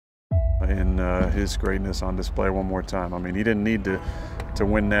in his greatness on display one more time. I mean, he didn't need to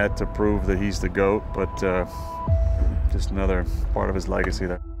win that to prove that he's the GOAT, but just another part of his legacy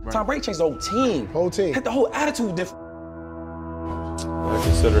there. Tom Brady changed the whole team. Had the whole attitude different. I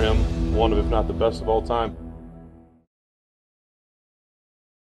consider him one of, if not the best of all time.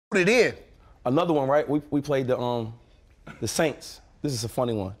 Put it in. Another one, right? We played the Saints. This is a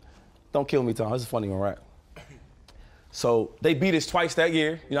funny one. Don't kill me, Tom. This is a funny one, right? So they beat us twice that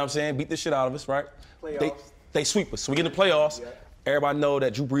year. You know what I'm saying? Beat the shit out of us, right? They sweep us. So we get in the playoffs. Yeah. Everybody know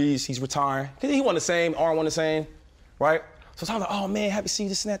that Drew Brees, he's retiring. He won the same, Aaron won the same, right? So Tom's like, oh man, happy to see you,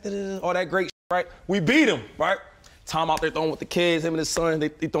 this and that, all that great shit, right? We beat him, right? Tom out there throwing with the kids, him and his son, they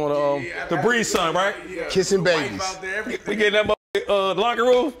throwing the Brees son, right? Yeah. Kissing babies. We get in that locker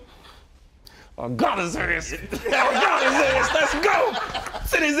room. Oh, God his ass. Oh, God his ass. Let's go.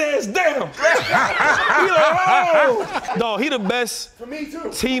 Sit his ass down. He like, oh. Dog, he the best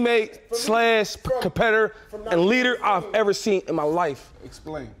teammate / competitor and leader I've ever seen in my life.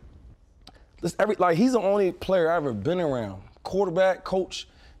 Explain. Like, he's the only player I've ever been around. Quarterback, coach.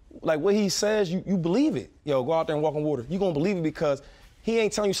 Like, what he says, you believe it. Yo, go out there and walk on water. You're going to believe it because he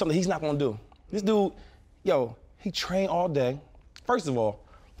ain't telling you something he's not going to do. This dude, yo, he trained all day. First of all,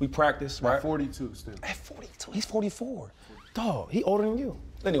 we practice, right? At 42 still. At 42, he's 44. Dog, he older than you.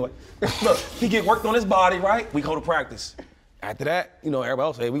 Anyway, look, he get worked on his body, right? We go to practice. After that, you know, everybody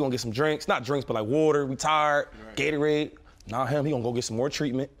else, hey, we gonna get some drinks. Not drinks, but like water, we tired, right. Gatorade. Now him, he gonna go get some more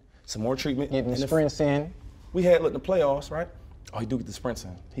treatment. Getting the sprints in. We had, look, the playoffs, right? Oh, he do get the sprints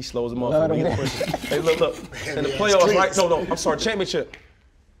in. He slows them up. Hey, look. In the playoffs, right? No, I'm sorry, championship.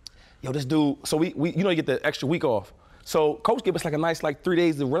 Yo, this dude, so we you know, you get the extra week off. So coach gave us like a nice 3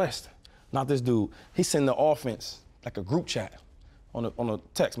 days to rest. Not this dude. He sent the offense like a group chat on a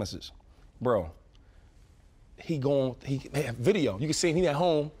text message. Bro, he had video. You can see him, he at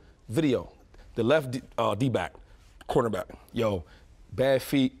home, video. The left D-back, cornerback. Yo, bad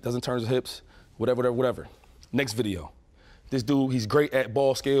feet, doesn't turn his hips, whatever. Next video. This dude, he's great at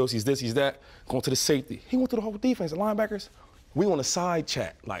ball skills, he's this, he's that. Going to the safety. He went to the whole defense, the linebackers. We on a side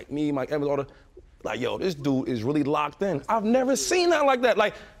chat, like me, Mike Evans, all the, like, yo, this dude is really locked in. I've never seen that like that.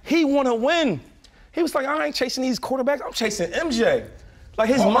 Like, he want to win. He was like, I ain't chasing these quarterbacks, I'm chasing MJ. Like,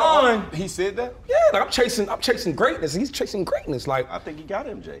 his mind. He said that? Yeah, like, I'm chasing greatness. He's chasing greatness. Like, I think he got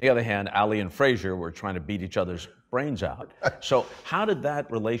MJ. On the other hand, Ali and Frazier were trying to beat each other's brains out. So how did that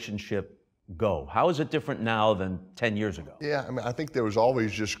relationship go? How is it different now than 10 years ago? Yeah, I mean, I think there was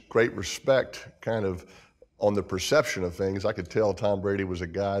always just great respect kind of on the perception of things. I could tell Tom Brady was a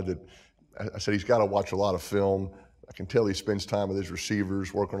guy that, I said he's got to watch a lot of film. I can tell he spends time with his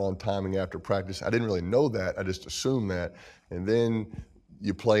receivers, working on timing after practice. I didn't really know that, I just assumed that. And then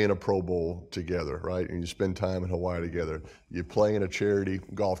you play in a Pro Bowl together, right? And you spend time in Hawaii together. You play in a charity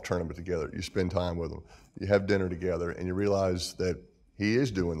golf tournament together. You spend time with them. You have dinner together, and you realize that he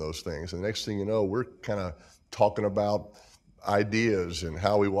is doing those things. And the next thing you know, we're kind of talking about ideas and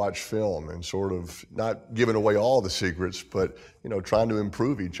how we watch film and sort of not giving away all the secrets, but, you know, trying to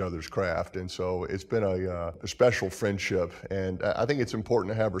improve each other's craft. And so it's been a special friendship. And I think it's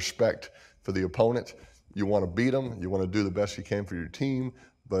important to have respect for the opponent. You want to beat them, you want to do the best you can for your team,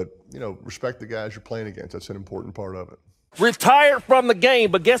 but, you know, respect the guys you're playing against. That's an important part of it. Retired from the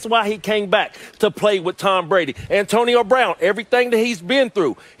game, but guess why he came back? To play with Tom Brady. Antonio Brown, everything that he's been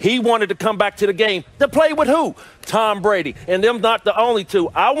through, he wanted to come back to the game to play with who? Tom Brady. And them not the only two.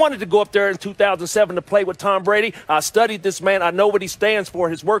 I wanted to go up there in 2007 to play with Tom Brady. I studied this man. I know what he stands for,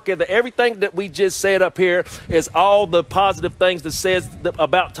 his work ethic. Everything that we just said up here is all the positive things that says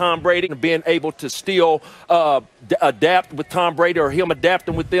about Tom Brady and being able to still adapt with Tom Brady or him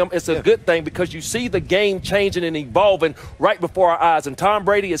adapting with them. It's a good thing because you see the game changing and evolving right before our eyes. And Tom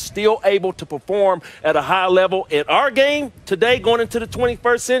Brady is still able to perform at a high level. In our game today, going into the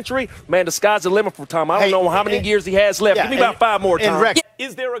 21st century, man, the sky's the limit for Tom. I don't know how many years he has left. Give me about 5 more, Tom.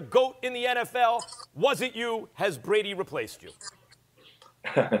 Is there a GOAT in the NFL? Was it you? Has Brady replaced you?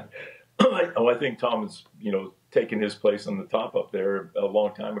 I think Tom has, taken his place on the top up there a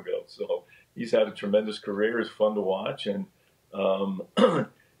long time ago. So he's had a tremendous career. It's fun to watch. And,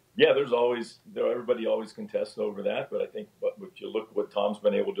 yeah, everybody always contests over that. But I think if you look at what Tom's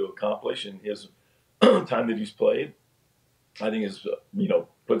been able to accomplish in his time that he's played, I think is,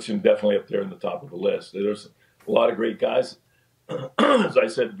 puts him definitely up there in the top of the list. There's a lot of great guys, as I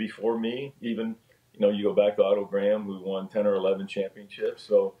said before me, even, you go back to Otto Graham, who won 10 or 11 championships.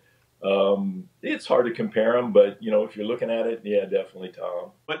 So it's hard to compare them, but, if you're looking at it, yeah, definitely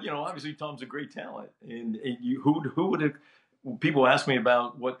Tom. But, obviously Tom's a great talent. And who would have, people ask me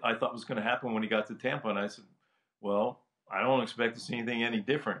about what I thought was going to happen when he got to Tampa, and I said, well, I don't expect to see anything any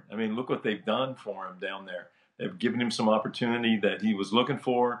different. I mean, look what they've done for him down there. They've given him some opportunity that he was looking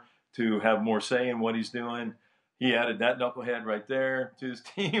for to have more say in what he's doing. He added that knucklehead right there to his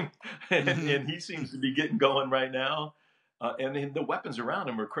team, and he seems to be getting going right now. And the weapons around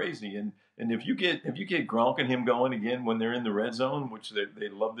him are crazy. And if you get Gronk and him going again when they're in the red zone, which they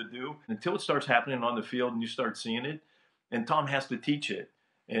love to do, until it starts happening on the field and you start seeing it, and Tom has to teach it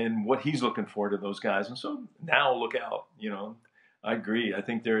and what he's looking for to those guys. And so now look out, I agree. I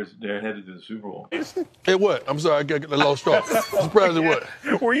think they're headed to the Super Bowl. Hey, what? I'm sorry, I got a lost straw. Surprised at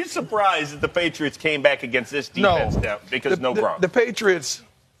what? Were you surprised that the Patriots came back against this defense now because no Gronk? The Patriots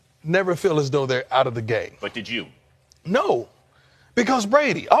never feel as though they're out of the game. But did you? No, because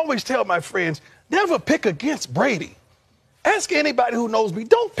Brady. I always tell my friends, never pick against Brady. Ask anybody who knows me,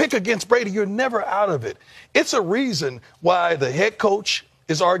 don't pick against Brady. You're never out of it. It's a reason why the head coach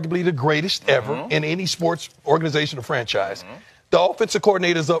is arguably the greatest ever in any sports organization or franchise. The offensive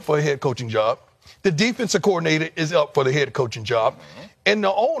coordinator is up for a head coaching job. The defensive coordinator is up for the head coaching job. And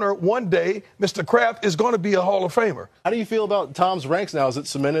the owner, one day, Mr. Kraft, is going to be a Hall of Famer. How do you feel about Tom's ranks now? Is it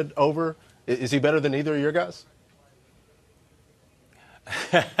cemented over? Is he better than either of your guys?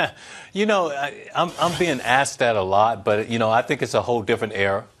 I'm being asked that a lot, but, I think it's a whole different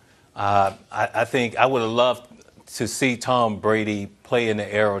era. I think I would have loved to see Tom Brady play in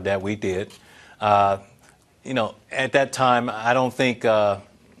the era that we did. At that time, I don't think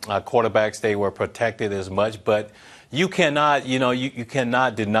quarterbacks, they were protected as much, but you cannot, you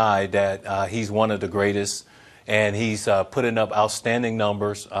cannot deny that he's one of the greatest, and he's putting up outstanding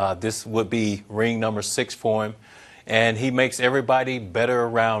numbers. This would be ring number 6 for him, and he makes everybody better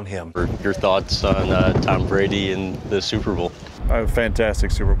around him. Your thoughts on Tom Brady in the Super Bowl? A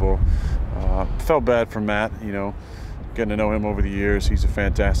fantastic Super Bowl. Felt bad for Matt, getting to know him over the years. He's a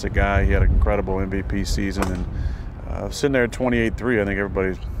fantastic guy. He had an incredible MVP season, and sitting there at 28-3, I think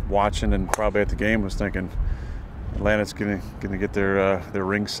everybody watching and probably at the game was thinking Atlanta's gonna get their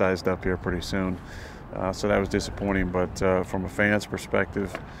ring sized up here pretty soon. So that was disappointing, but from a fan's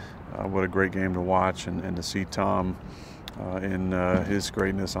perspective, what a great game to watch, and to see Tom in his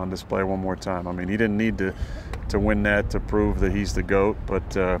greatness on display one more time. I mean, he didn't need to win that to prove that he's the GOAT,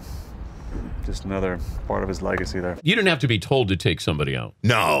 but just another part of his legacy there. You didn't have to be told to take somebody out.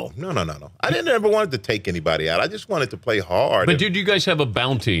 No. I didn't ever want to take anybody out. I just wanted to play hard. But did you guys have a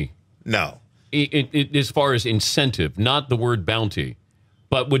bounty? No. As far as incentive, not the word bounty.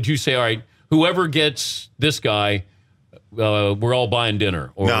 But would you say, all right, whoever gets this guy, we're all buying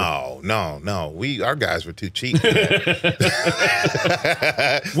dinner? Or... No. Our guys were too cheap.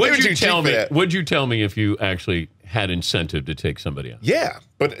 Would you tell me if you actually had incentive to take somebody out? Yeah,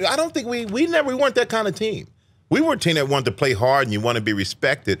 but I don't think we weren't that kind of team. We were a team that wanted to play hard and you want to be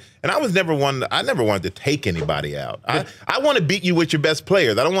respected. And I never wanted to take anybody out. I want to beat you with your best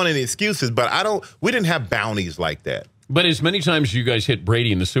players. I don't want any excuses, but we didn't have bounties like that. But as many times as you guys hit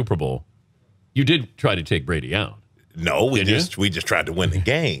Brady in the Super Bowl, you did try to take Brady out. No, we just tried to win the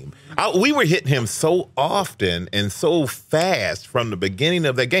game. We were hitting him so often and so fast from the beginning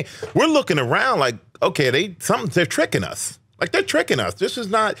of that game. We're looking around like, okay, they're tricking us. Like, they're tricking us. This is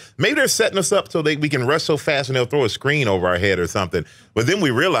not, maybe they're setting us up so we can rush so fast and they'll throw a screen over our head or something. But then we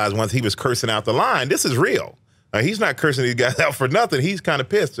realized once he was cursing out the line, this is real. He's not cursing these guys out for nothing. He's kind of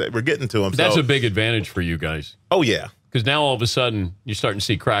pissed that we're getting to him. That's a big advantage for you guys. Oh, yeah. Because now all of a sudden you're starting to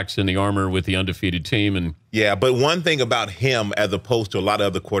see cracks in the armor with the undefeated team. And yeah, but one thing about him as opposed to a lot of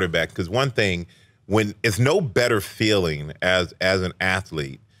other quarterbacks, because one thing, when it's no better feeling as an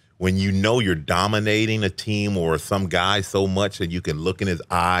athlete when you know you're dominating a team or some guy so much that you can look in his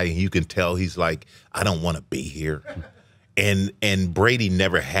eye and you can tell he's like, I don't want to be here. And Brady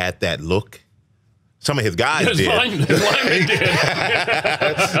never had that look. Some of his guys did. His linemen did.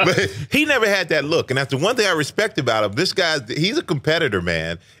 But he never had that look. And that's the one thing I respect about him. This guy, he's a competitor,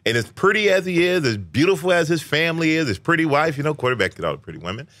 man. And as pretty as he is, as beautiful as his family is, his pretty wife, quarterback get all the pretty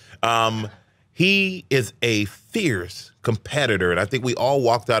women. He is a fierce competitor. And I think we all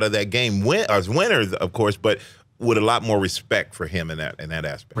walked out of that game as winners, of course, but with a lot more respect for him in that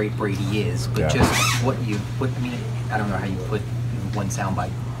aspect. Great Brady is, but just I mean, I don't know how you put in one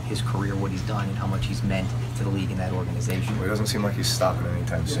soundbite his career, what he's done, and how much he's meant to the league and that organization. Well, it doesn't seem like he's stopping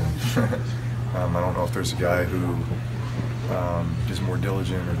anytime soon. I don't know if there's a guy who is more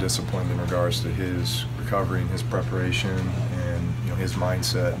diligent or disciplined in regards to his recovery and his preparation and his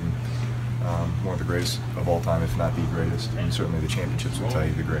mindset, and one of the greatest of all time, if not the greatest. And certainly the championships will tell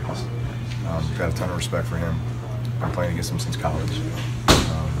you the greatest. Got a ton of respect for him. Been playing against him since college,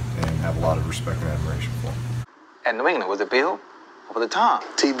 and have a lot of respect and admiration for him. At New England, was it Bill or was it Tom?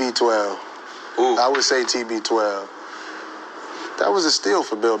 TB12. Ooh. I would say TB12. That was a steal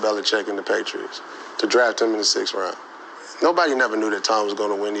for Bill Belichick and the Patriots to draft him in the 6th round. Nobody never knew that Tom was going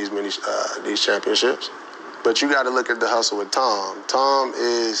to win these championships. But you got to look at the hustle with Tom. Tom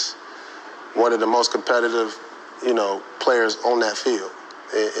is one of the most competitive, players on that field.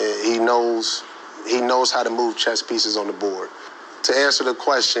 He knows how to move chess pieces on the board. To answer the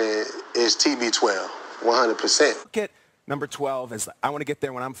question, is TB12 100%? Look at number 12 as I want to get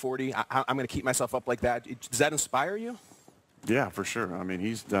there when I'm 40. I'm going to keep myself up like that. Does that inspire you? Yeah, for sure. I mean,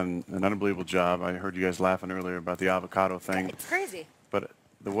 he's done an unbelievable job. I heard you guys laughing earlier about the avocado thing. It's crazy. But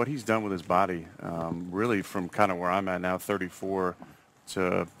what he's done with his body, really from kind of where I'm at now, 34,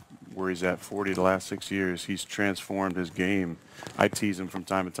 to where he's at 40 the last 6 years, he's transformed his game. I tease him from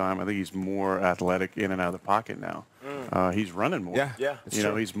time to time. I think he's more athletic in and out of the pocket now. He's running more. Yeah.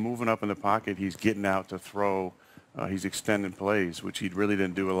 He's moving up in the pocket. He's getting out to throw. He's extending plays, which he really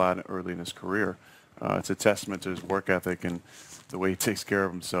didn't do a lot early in his career. It's a testament to his work ethic and the way he takes care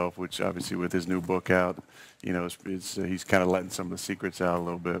of himself, which obviously with his new book out, he's kind of letting some of the secrets out a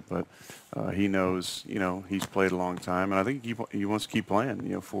little bit. But he knows, he's played a long time, and I think he wants to keep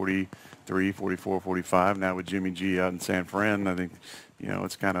playing. 43, 44, 45. Now with Jimmy G out in San Fran, I think,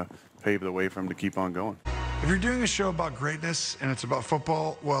 it's kind of paved the way for him to keep on going. If you're doing a show about greatness and it's about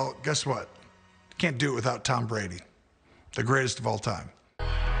football, well, guess what? You can't do it without Tom Brady, the greatest of all time.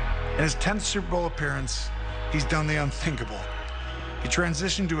 In his 10th Super Bowl appearance, he's done the unthinkable. He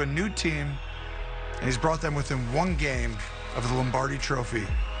transitioned to a new team, and he's brought them within one game of the Lombardi Trophy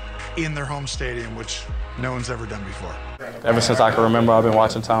in their home stadium, which no one's ever done before. Ever since I can remember, I've been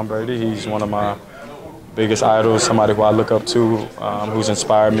watching Tom Brady. He's one of my biggest idols, somebody who I look up to, who's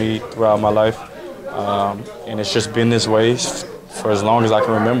inspired me throughout my life. And it's just been this way for as long as I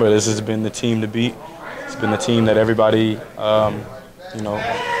can remember. This has been the team to beat. It's been the team that everybody,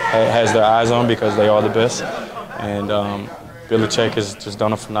 has their eyes on because they are the best. And Belichick has just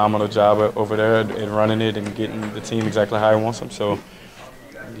done a phenomenal job over there in running it and getting the team exactly how he wants them. So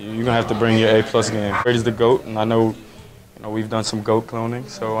you're going to have to bring your A-plus game. Brady's the GOAT, and I know we've done some GOAT cloning,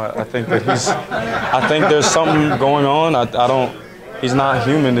 so I think that I think there's something going on. He's not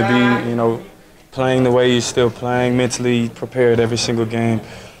human to be, playing the way he's still playing, mentally prepared every single game,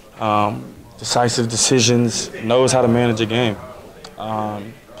 decisive decisions, knows how to manage a game.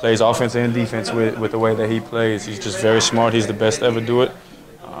 Plays offense and defense with the way that he plays. He's just very smart. He's the best to ever do it.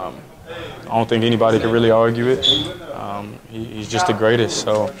 I don't think anybody could really argue it. He's just the greatest.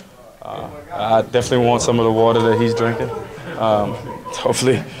 So I definitely want some of the water that he's drinking.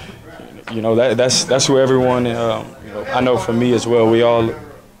 Hopefully, that's who everyone. I know for me as well. We all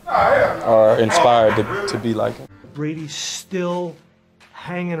are inspired to be like him. Brady's still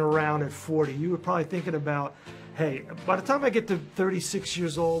hanging around at 40. You were probably thinking about, hey, by the time I get to 36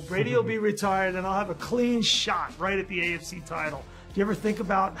 years old, Brady will be retired and I'll have a clean shot right at the AFC title. Do you ever think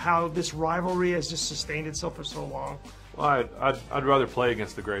about how this rivalry has just sustained itself for so long? Well, I'd rather play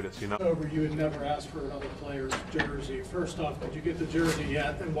against the greatest, Over, you had never asked for another player's jersey. First off, did you get the jersey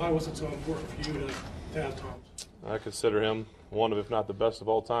yet? And why was it so important for you to have Tom's? I consider him one of, if not the best of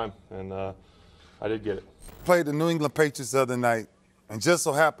all time, and I did get it. Played the New England Patriots the other night, and just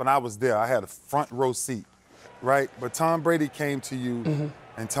so happened I was there. I had a front row seat, right? But Tom Brady came to you,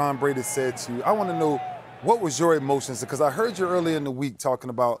 and Tom Brady said to you, I want to know, what was your emotions? Because I heard you earlier in the week talking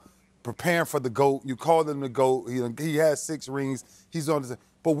about preparing for the GOAT. You called him the GOAT. He has 6 rings. He's on the.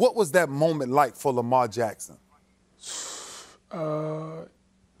 But what was that moment like for Lamar Jackson? When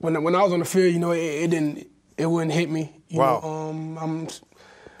I was on the field, it wouldn't hit me. I'm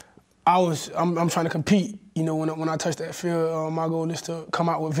trying to compete. When I touch that field, my goal is to come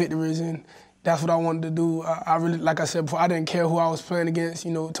out with victories, and that's what I wanted to do. I really, like I said before, I didn't care who I was playing against.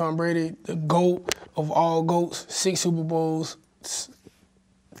 Tom Brady, the GOAT of all GOATs, 6 Super Bowls,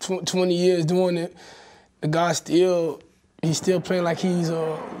 20 years doing it. The guy he's still playing like he's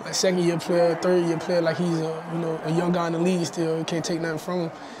a second-year player, third-year player, like he's a young guy in the league still. You can't take nothing from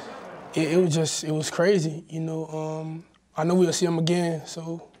him. It was crazy. I know we'll see him again,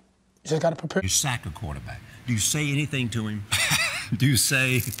 so you just got to prepare. You sack a quarterback. Do you say anything to him? Do you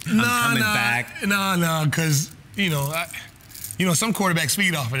say, I'm coming back? No, because, some quarterbacks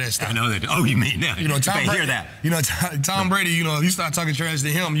feed off of that stuff. I know that. Oh, you mean that? Tom Brady, hear that. Tom Brady, if you start talking trash to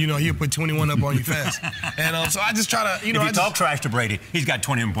him, he'll put 21 up on you fast. And so I just try to, if you talk trash to Brady, he's got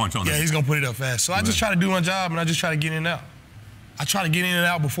 21 points on there. Yeah, he's going to put it up fast. So I just try to do my job, and I just try to get in and out. I try to get in and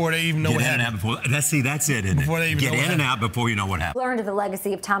out before they even know what happened. That's it, isn't it? Before they even get in and out before you know what happened. Learned of the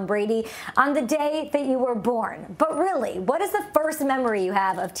legacy of Tom Brady on the day that you were born. But really, what is the first memory you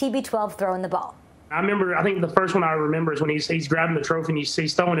have of TB12 throwing the ball? I think the first one I remember is when he's grabbing the trophy and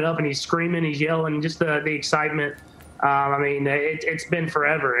he's throwing it up and he's screaming, he's yelling, just the excitement. I mean, it's been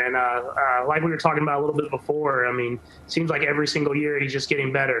forever. And like we were talking about a little bit before, I mean, it seems like every single year he's just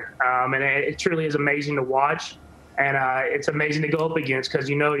getting better. And it truly is amazing to watch. And it's amazing to go up against because,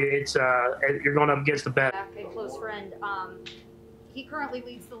 you know, you're going up against the best. A close friend. He currently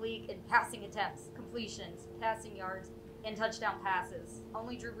leads the league in passing attempts, completions, passing yards, and touchdown passes.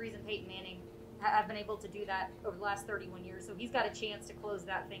 Only Drew Brees and Peyton Manning have been able to do that over the last 31 years. So he's got a chance to close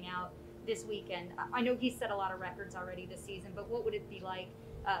that thing out this weekend. I know he's set a lot of records already this season, but what would it be like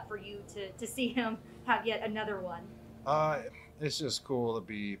for you to see him have yet another one? It's just cool to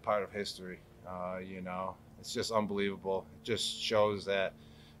be part of history. You know, it's just unbelievable. It just shows that,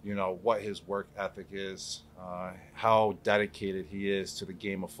 you know, what his work ethic is, how dedicated he is to the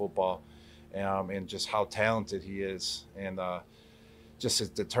game of football, and just how talented he is, and just his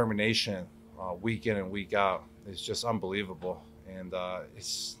determination week in and week out is just unbelievable. And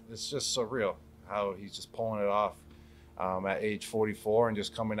it's just surreal how he's just pulling it off at age 44 and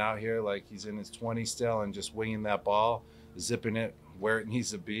just coming out here like he's in his 20s still and just winging that ball, zipping it where it needs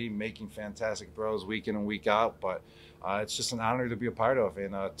to be, making fantastic throws week in and week out. But it's just an honor to be a part of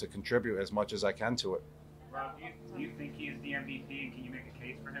and to contribute as much as I can to it. Rob, do you think he is the MVP, and can you make a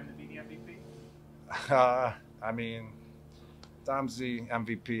case for him to be the MVP? I mean, Tom's the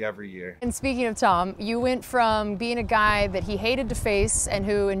MVP every year. And speaking of Tom, you went from being a guy that he hated to face and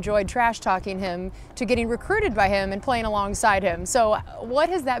who enjoyed trash talking him to getting recruited by him and playing alongside him. So what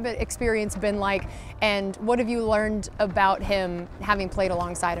has that experience been like, and what have you learned about him having played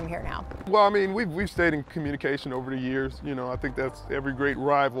alongside him here now? Well, I mean, we've stayed in communication over the years. You know, I think that's every great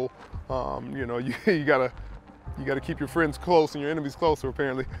rival. You know, you gotta keep your friends close and your enemies closer,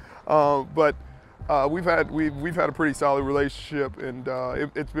 apparently. But we've had a pretty solid relationship, and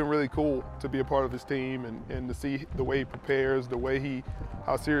it's been really cool to be a part of his team and to see the way he prepares,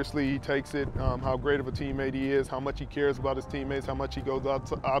 how seriously he takes it, how great of a teammate he is, how much he cares about his teammates, how much he goes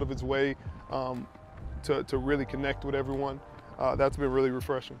out of his way to really connect with everyone. That's been really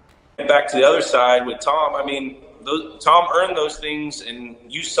refreshing. Back to the other side with Tom, I mean, Tom earned those things, and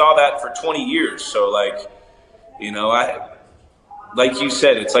you saw that for 20 years. So, like, you know, like you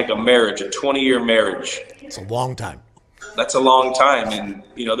said, it's like a marriage, a 20-year marriage. It's a long time. That's a long time, and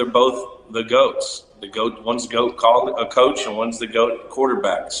you know they're both the GOATs. One's the GOAT called a coach, and one's the GOAT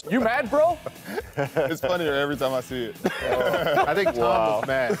quarterbacks. You mad, bro? It's funnier every time I see it. I think Tom was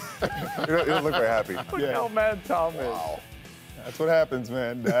mad. He doesn't look very happy. Look how mad Tom is. That's what happens,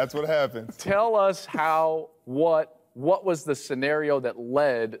 man. That's what happens. Tell us what was the scenario that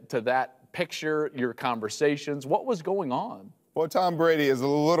led to that picture, your conversations? What was going on? Well, Tom Brady is a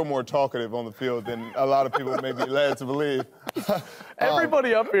little more talkative on the field than a lot of people may be led to believe.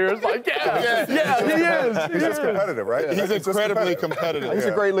 Everybody up here is like, yeah, he is. He's just competitive, right? Yeah, he's incredibly competitive. He's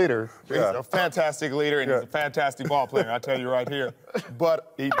a great leader. He's a fantastic leader, and he's a fantastic ball player, I tell you right here.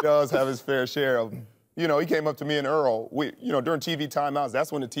 But he does have his fair share of, you know, he came up to me and Earl. During TV timeouts,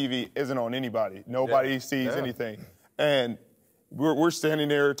 that's when the TV isn't on anybody. Nobody sees anything. And we're standing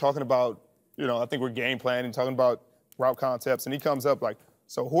there talking about, you know, I think we're game planning, talking about route concepts, and he comes up like,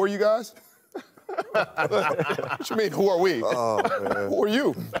 so who are you guys? What you mean, who are we? Oh, man. Who are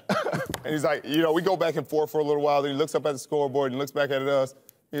you? And he's like, you know, we go back and forth for a little while, then he looks up at the scoreboard and looks back at us.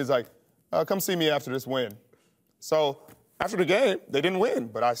 He's like, come see me after this win. So after the game, they didn't win,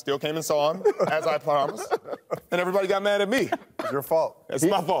 but I still came and saw him, as I promised, and everybody got mad at me. It's your fault. It's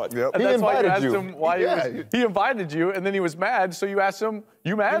my fault. Yep. He invited you. He invited you, and then he was mad, so you asked him,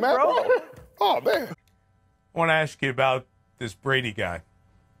 you mad, bro? Oh, man. I want to ask you about this Brady guy.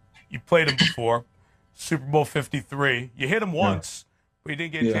 You played him before, Super Bowl 53. You hit him once, but you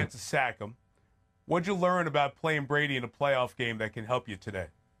didn't get a chance to sack him. What'd you learn about playing Brady in a playoff game that can help you today?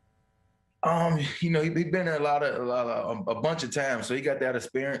 You know, he's been there a bunch of times, so he got that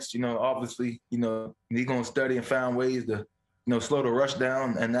experience. You know, obviously, you know, he's gonna study and find ways to, you know, slow the rush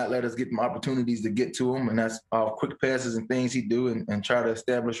down and not let us get opportunities to get to him. And that's quick passes and things he do, and try to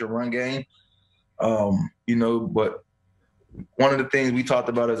establish a run game. You know, but one of the things we talked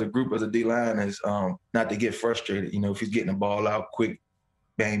about as a group, as a D-line, is not to get frustrated. You know, if he's getting the ball out quick,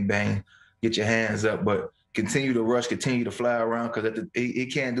 bang, bang, get your hands up, but continue to rush, continue to fly around, because he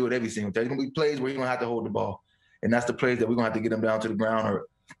can't do it every single time. There's going to be plays where you're going to have to hold the ball, and that's the plays that we're going to have to get him down to the ground or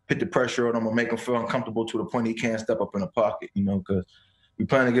put the pressure on him or make him feel uncomfortable to the point he can't step up in the pocket, you know, because we're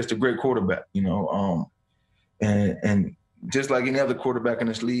playing against a great quarterback, you know, and just like any other quarterback in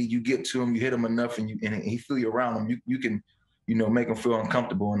this league, you get to him, you hit him enough, and he feel you around him. You can, you know, make him feel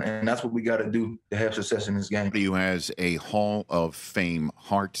uncomfortable, and that's what we got to do to have success in this game. Who has a Hall of Fame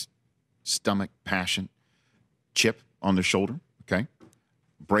heart, stomach, passion, chip on their shoulder. Okay,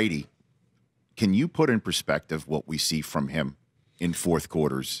 Brady Can you put in perspective what we see from him in fourth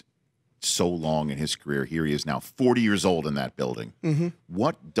quarters so long in his career? Here he is now 40 years old in that building.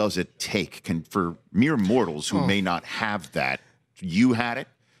 What does it take for mere mortals who may not have that? You had it,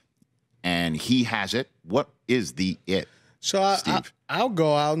 and he has it. What is the it? So Steve? I'll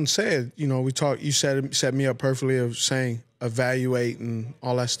go out and say it. You know, we talked. You set me up perfectly of saying evaluate and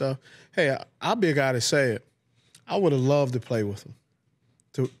all that stuff. Hey, I'll be a guy to say it. I would have loved to play with him,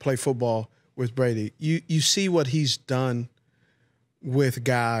 to play football with Brady. You see what he's done with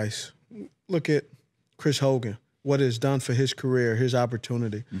guys. Look at Chris Hogan, what it's done for his career, his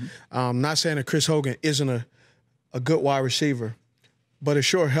opportunity. Not saying that Chris Hogan isn't a good wide receiver, but it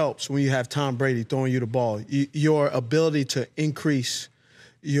sure helps when you have Tom Brady throwing you the ball. Your ability to increase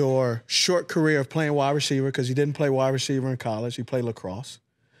your short career of playing wide receiver, because he didn't play wide receiver in college, he played lacrosse.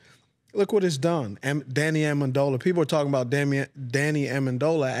 Look what it's done. Danny Amendola. People are talking about Danny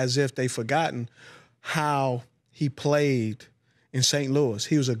Amendola as if they've forgotten how he played in St. Louis.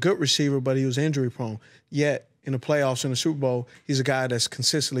 He was a good receiver, but he was injury prone. Yet in the playoffs in the Super Bowl, he's a guy that's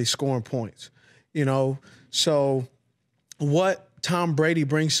consistently scoring points. You know, so what Tom Brady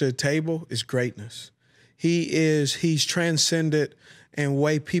brings to the table is greatness. He's transcended in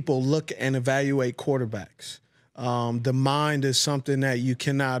way people look and evaluate quarterbacks. The mind is something that you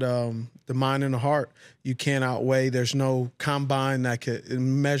cannot, the mind and the heart, you can't outweigh. There's no combine that could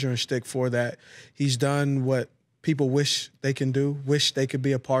measure and stick for that. He's done what people wish they can do, wish they could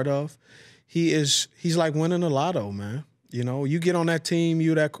be a part of. He's like winning the lotto, man. You know, you get on that team,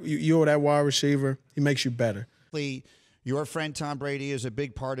 you're that wide receiver, he makes you better. Your friend Tom Brady is a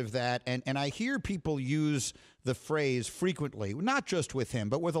big part of that, and I hear people use the phrase frequently, not just with him,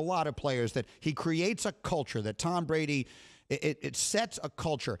 but with a lot of players, that he creates a culture, that Tom Brady, it sets a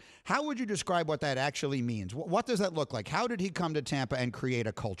culture. How would you describe what that actually means? What does that look like? How did he come to Tampa and create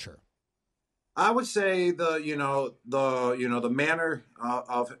a culture? I would say the manner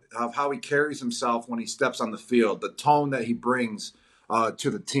of how he carries himself when he steps on the field, the tone that he brings to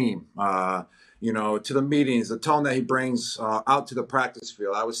the team, to the meetings, the tone that he brings out to the practice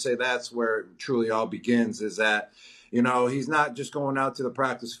field. I would say that's where it truly all begins, is that, he's not just going out to the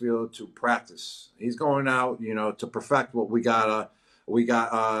practice field to practice. He's going out, to perfect what we got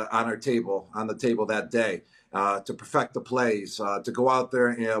on the table that day, to perfect the plays, to go out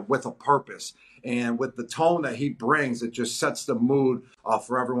there with a purpose. And with the tone that he brings, it just sets the mood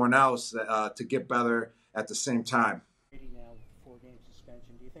for everyone else to get better at the same time. Now, 4-game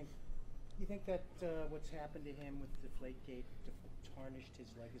suspension. Do you think that what's happened to him with Deflategate tarnished his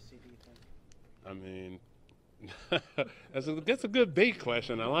legacy? Do you think? I mean, that's a good bait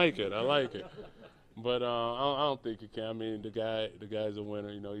question. I like it. But I don't think he can. I mean, the guy's a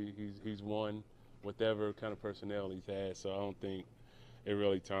winner. He's won whatever kind of personnel he's had. So I don't think it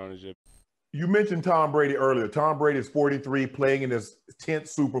really tarnished it. You mentioned Tom Brady earlier. Tom Brady is 43, playing in his 10th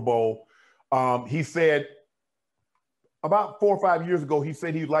Super Bowl. He said about 4 or 5 years ago, he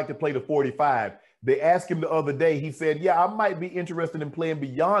said he'd like to play to 45. They asked him the other day, he said, yeah, I might be interested in playing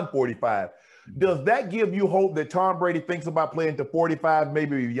beyond 45. Does that give you hope that Tom Brady thinks about playing to 45,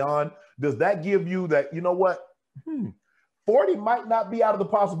 maybe beyond? Does that give you that, 40 might not be out of the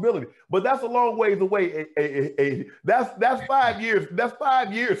possibility, but that's a long ways away. That's 5 years. That's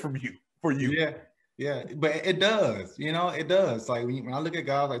 5 years from you. For you. Yeah, but it does, it does. Like when I look at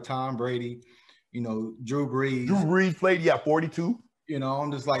guys like Tom Brady, Drew Brees. Drew Brees played, 42.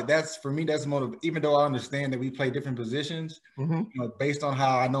 I'm just like, for me, that's motive. Even though I understand that we play different positions, based on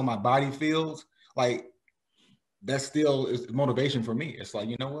how I know my body feels, like that still is motivation for me. It's like,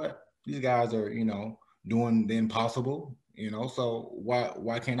 you know what? These guys are, doing the impossible, so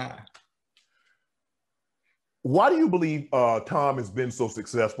why can't I? Why do you believe Tom has been so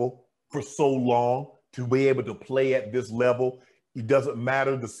successful for so long, to be able to play at this level? It doesn't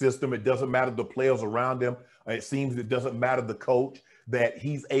matter the system. It doesn't matter the players around him. It seems it doesn't matter the coach, that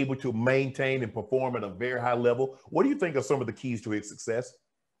he's able to maintain and perform at a very high level. What do you think are some of the keys to his success?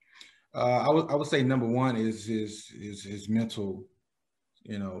 I would say number one is his mental,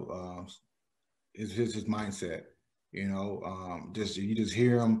 is his mindset. You just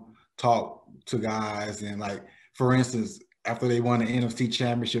hear him talk to guys, and like, for instance, after they won the NFC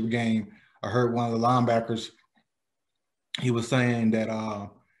Championship game, I heard one of the linebackers, he was saying that,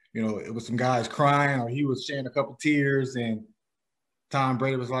 it was some guys crying, or he was shedding a couple tears, and Tom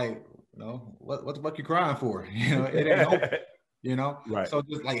Brady was like, what the fuck you crying for? It ain't over, Right. So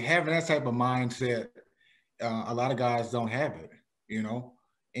just like having that type of mindset, a lot of guys don't have it,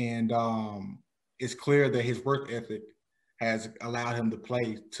 and it's clear that his work ethic has allowed him to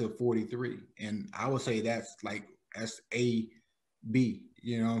play to 43. And I would say that's a B.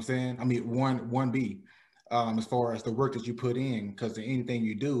 You know what I'm saying? I mean, 1B. As far as the work that you put in, because anything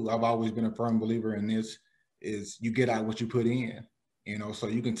you do, I've always been a firm believer in this, is you get out what you put in. You know, so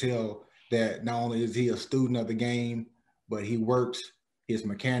you can tell that not only is he a student of the game, but he works his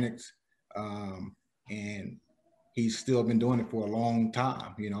mechanics, and he's still been doing it for a long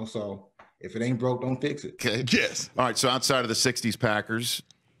time, you know, so if it ain't broke, don't fix it. Okay. Yes. All right, so outside of the 60s Packers,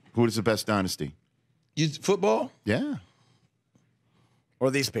 who is the best dynasty? Football? Yeah. Or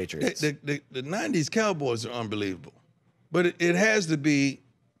these Patriots? The 90s Cowboys are unbelievable. But it has to be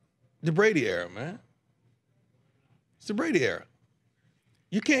the Brady era, man. It's the Brady era.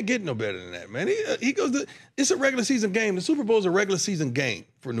 You can't get no better than that, man. He goes. It's a regular season game. The Super Bowl is a regular season game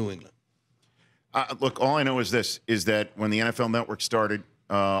for New England. Look, all I know is this, is that when the NFL Network started,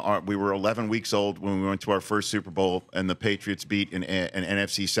 we were 11 weeks old when we went to our first Super Bowl, and the Patriots beat an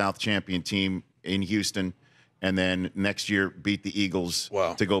NFC South champion team in Houston, and then next year beat the Eagles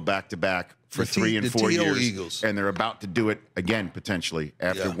to go back-to-back for 3 and 4 years. Eagles. And they're about to do it again, potentially,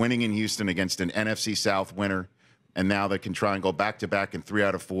 after winning in Houston against an NFC South winner. And now they can try and go back-to-back in 3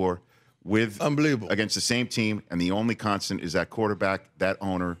 out of 4 with unbelievable against the same team. And the only constant is that quarterback, that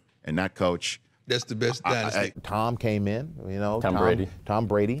owner, and that coach. That's the best dynasty. Tom came in, you know. Tom Brady. Tom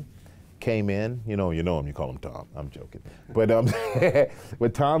Brady came in. You know him. You call him Tom. I'm joking. But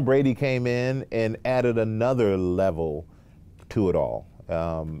but Tom Brady came in and added another level to it all.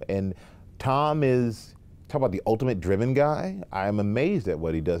 And Tom is, talk about the ultimate driven guy. I'm amazed at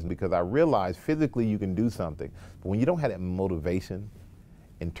what he does, because I realize physically you can do something, but when you don't have that motivation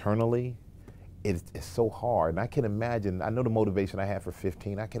internally, it's so hard. And I can imagine, I know the motivation I had for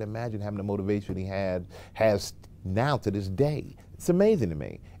 15, I can imagine having the motivation he has now to this day. It's amazing to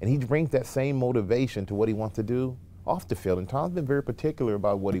me. And he brings that same motivation to what he wants to do off the field. And Tom's been very particular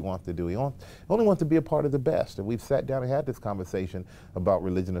about what he wants to do. He only wants to be a part of the best. And we've sat down and had this conversation about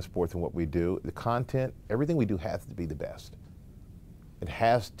religion and sports and what we do. The content, everything we do has to be the best. It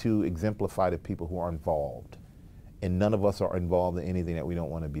has to exemplify the people who are involved. And none of us are involved in anything that we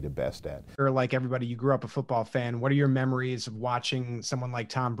don't want to be the best at. Or like everybody, you grew up a football fan. What are your memories of watching someone like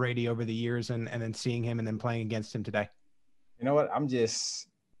Tom Brady over the years and then seeing him and then playing against him today? You know what? I'm just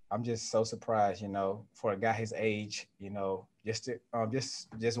so surprised, you know, for a guy his age, you know, just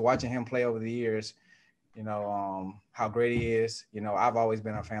watching him play over the years, you know, how great he is. You know, I've always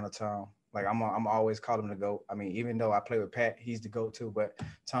been a fan of Tom. Like I'm always call him the GOAT. I mean, even though I play with Pat, he's the GOAT too. But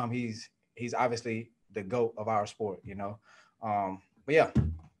Tom, he's obviously the GOAT of our sport, you know. But yeah,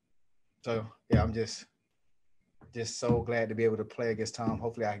 so yeah, I'm just so glad to be able to play against Tom.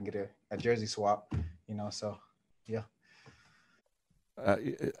 Hopefully, I can get a jersey swap, you know. So yeah.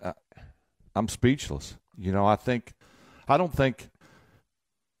 I'm speechless. You know, I don't think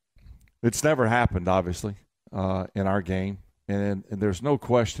it's never happened, obviously, in our game. And there's no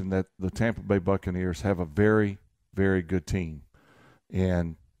question that the Tampa Bay Buccaneers have a very, very good team.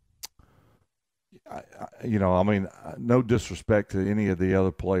 And, you know, I mean, no disrespect to any of the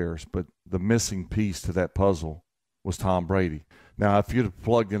other players, but the missing piece to that puzzle was Tom Brady. Now, if you'd have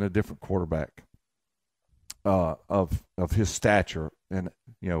plugged in a different quarterback of his stature, and,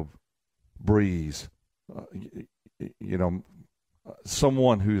 you know, Breeze, you know,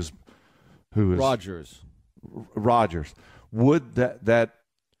 someone who is Rodgers, would that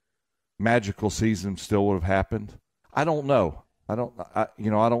magical season still would have happened? I don't know. I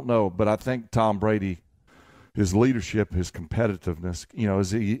don't know. But I think Tom Brady, his leadership, his competitiveness, you know,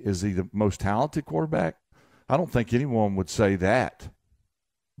 is he the most talented quarterback? I don't think anyone would say that,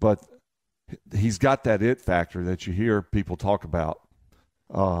 but he's got that it factor that you hear people talk about.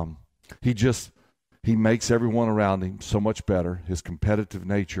 He makes everyone around him so much better. His competitive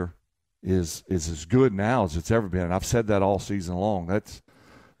nature is as good now as it's ever been. And I've said that all season long.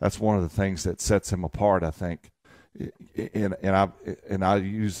 That's one of the things that sets him apart, I think. And I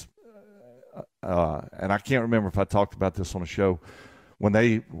use and I can't remember if I talked about this on a show when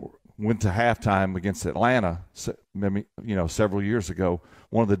they went to halftime against Atlanta, you know, several years ago.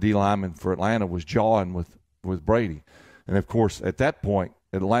 One of the D linemen for Atlanta was jawing with Brady, and of course at that point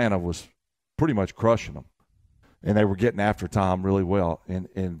Atlanta was pretty much crushing them, and they were getting after Tom really well,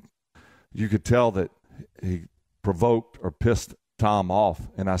 and you could tell that he provoked or pissed Tom off.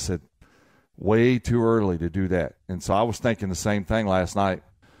 And I said, way too early to do that. And so I was thinking the same thing last night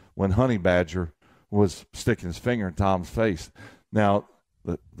when Honey Badger was sticking his finger in Tom's face. Now,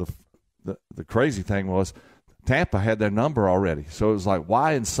 the crazy thing was Tampa had their number already. So it was like,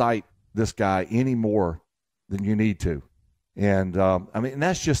 why incite this guy any more than you need to? And, I mean, and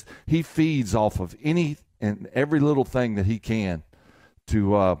that's just – he feeds off of any and every little thing that he can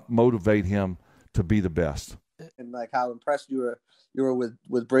to motivate him to be the best. and like how impressed you were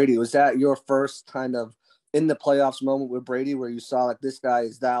with Brady. Was that your first kind of in the playoffs moment with Brady where you saw like this guy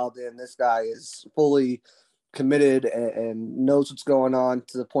is dialed in, this guy is fully committed and knows what's going on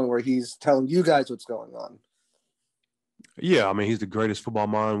to the point where he's telling you guys what's going on? Yeah, I mean, he's the greatest football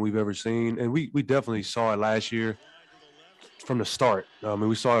mind we've ever seen, and we definitely saw it last year from the start. I mean,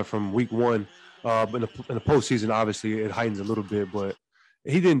 we saw it from week one. But in the postseason, obviously, it heightens a little bit, but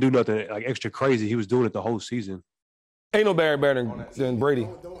he didn't do nothing like extra crazy. He was doing it the whole season. Ain't nobody better than Brady.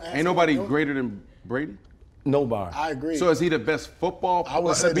 Ain't nobody greater than Brady? Nobody. I agree. So is he the best football player? I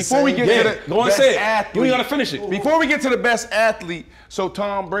would say before we get to the go best and say it. athlete, You ain't gotta finish it. Before we get to the best athlete, so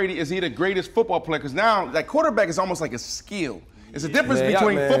Tom Brady, is he the greatest football player? Because now, like, quarterback is almost like a skill. It's a difference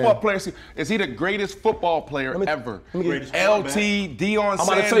between football players. Is he the greatest football player ever? LT, Deion Sanders, I'm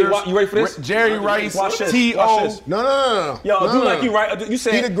about to tell you, you ready for this? Jerry Rice, T.O. No. Yo, do like you, right? You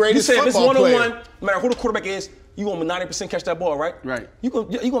said, he the greatest you said if it's football one-on-one, player. no matter who the quarterback is, you gonna 90% catch that ball, right? Right. You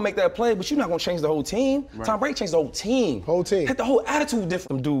gonna make that play, but you're not gonna change the whole team. Right. Tom Brady changed the whole team. Had the whole attitude different.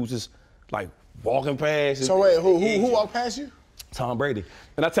 Them dudes is like walking past. So wait, who walked past you? Tom Brady.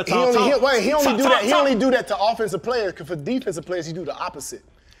 And I tell He Tom, only do that to offensive players. Because for defensive players, he do the opposite.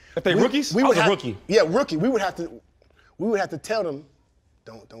 If they rookies, I was a rookie. Yeah, rookie. We would have to tell them,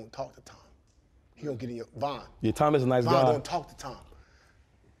 don't talk to Tom. He gonna get in your Von. Yeah, Tom is a nice Von, guy. don't talk to Tom.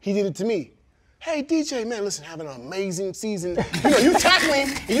 He did it to me. Hey, DJ, man, listen, having an amazing season. You know, you tackle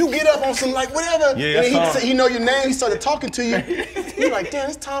him, and you get up on some, like, whatever. Yeah, and then he know your name, he started talking to you. You're like, damn,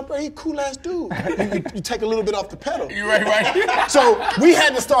 it's Tom Brady, he a cool-ass dude. You take a little bit off the pedal. You're right. So we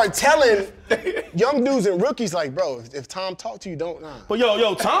had to start telling young dudes and rookies, like, bro, if Tom talk to you, don't. Nah. But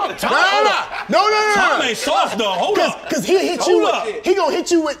yo, Tom. No. Tom ain't soft though. Hold up. Because he hit you. He gonna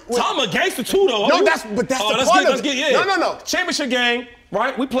hit you with. Tom a gangster too though. No, that's the part of it. No. Championship game.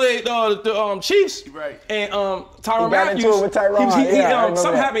 Right, we played the Chiefs, right? And Tyrann got Matthews. into it with Tyrann.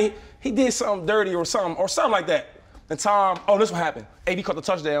 Something happened. He did something dirty or something like that. And Tom, this what happened. AB caught the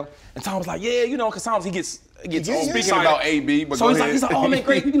touchdown, and Tom was like, yeah, you know, because Tom he gets speaking about AB, but so go he's like, oh man,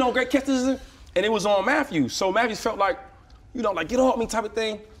 great, great catches, and it was on Matthews. So Matthews felt like, like get off me type of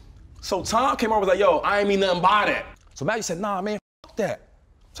thing. So Tom came over and was like, yo, I ain't mean nothing by that. So Matthews said, nah, man, fuck that.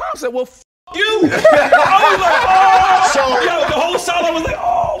 Tom said, well, you. I was like, oh. The whole side was like,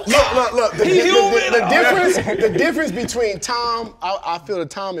 oh. Look. The difference between Tom, I feel that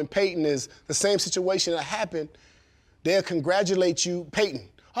Tom and Peyton is the same situation that happened. They'll congratulate you, Peyton.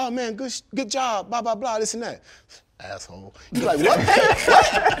 Oh man, good job, blah blah blah, this and that. Asshole. You're like, what?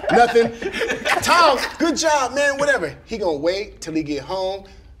 What? Nothing. Tom, good job, man. Whatever. He gonna wait till he get home.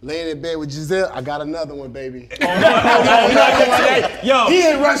 Laying in bed with Giselle, I got another one, baby. Yo. He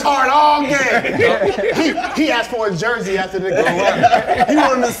ain't rush hard all game. He asked for a jersey after the game. He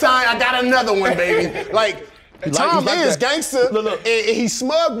wanted to sign, I got another one, baby. Like, Tom is gangster, and he's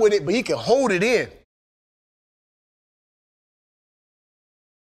smug with it, but he can hold it in.